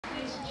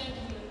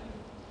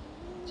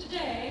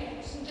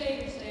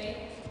David's Day,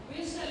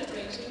 we are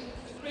celebrating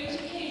a great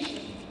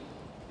occasion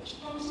which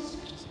promises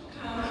to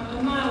become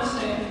a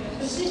milestone for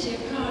the city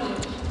of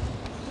Cardiff,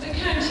 for the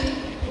county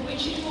of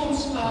which it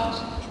forms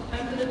part,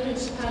 and for the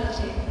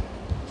Principality.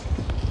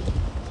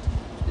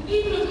 The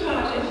people of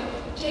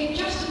Cardiff take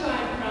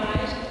justified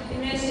pride in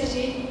their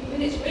city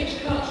with its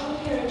rich cultural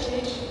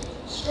heritage,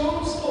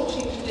 strong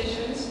sporting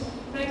traditions,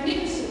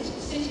 magnificent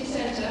city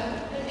centre,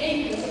 and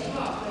acres of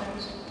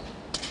parkland.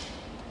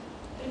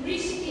 In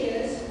recent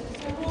years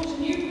have brought a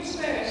new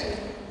prosperity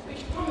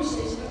which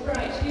promises a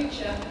bright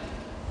future.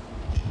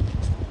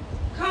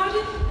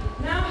 Cardiff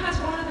now has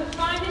one of the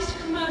finest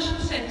commercial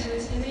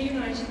centres in the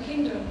United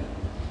Kingdom.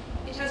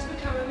 It has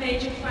become a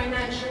major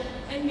financial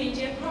and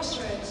media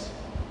crossroads.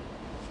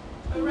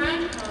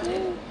 Around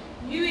Cardiff,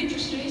 new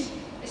industries,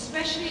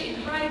 especially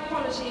in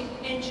high-quality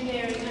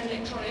engineering and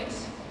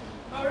electronics,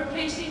 are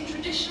replacing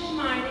traditional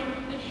mining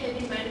and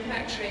heavy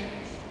manufacturing.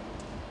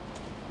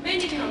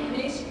 Many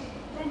companies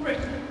from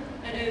Britain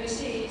and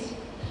overseas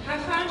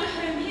have found a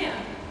home here,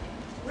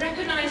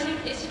 recognising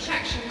its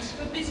attractions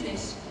for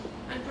business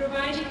and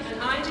providing an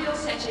ideal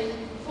setting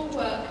for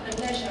work and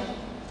leisure.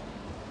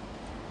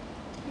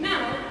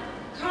 Now,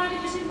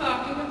 Cardiff is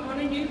embarking upon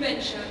a new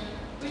venture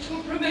which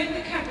will promote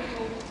the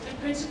capital and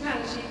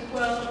Principality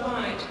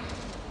worldwide.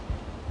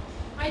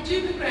 I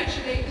do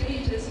congratulate the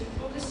leaders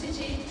of the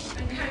city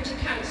and county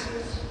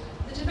councils,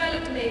 the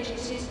development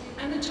agencies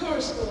and the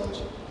tourist board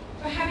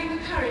for having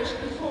the courage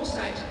and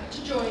foresight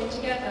to join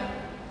together.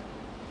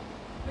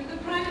 With the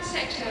private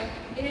sector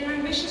in an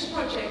ambitious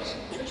project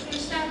which will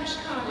establish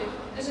Cardiff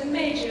as a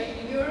major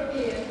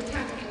European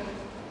capital.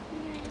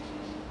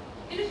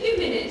 In a few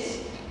minutes,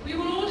 we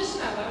will all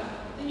discover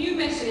the new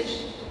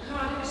message that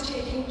Cardiff is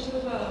taking to the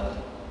world.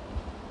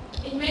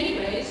 In many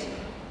ways,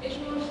 it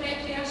will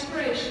reflect the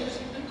aspirations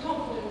and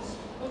confidence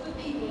of the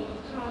people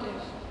of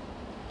Cardiff.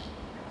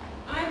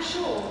 I am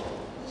sure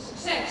the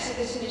success of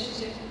this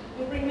initiative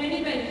will bring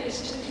many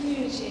benefits to the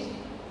community,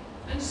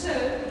 and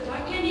so,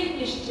 like any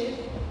initiative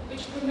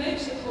which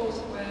promotes the cause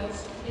of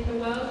Wales in the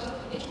world,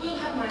 it will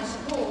have my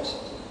support.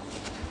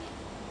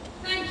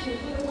 Thank you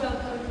for the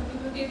welcome you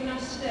have given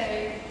us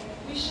today.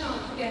 We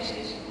shan't forget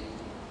it.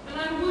 And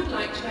I would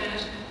like to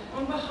add,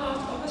 on behalf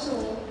of us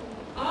all,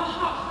 our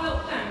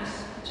heartfelt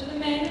thanks to the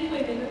men and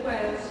women of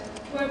Wales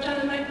who have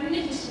done a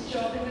magnificent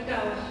job in the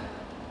Gulf.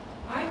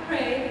 I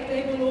pray that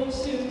they will all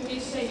soon be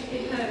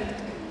safely home.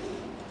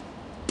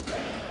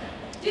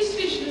 This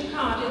vision of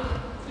Cardiff,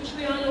 which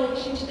we are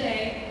launching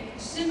today,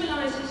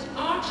 symbolises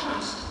our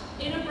trust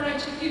in a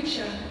brighter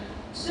future.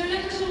 So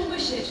let us all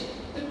wish it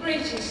the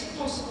greatest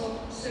possible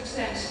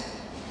success.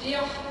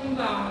 Diolch yn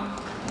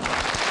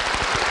fawr.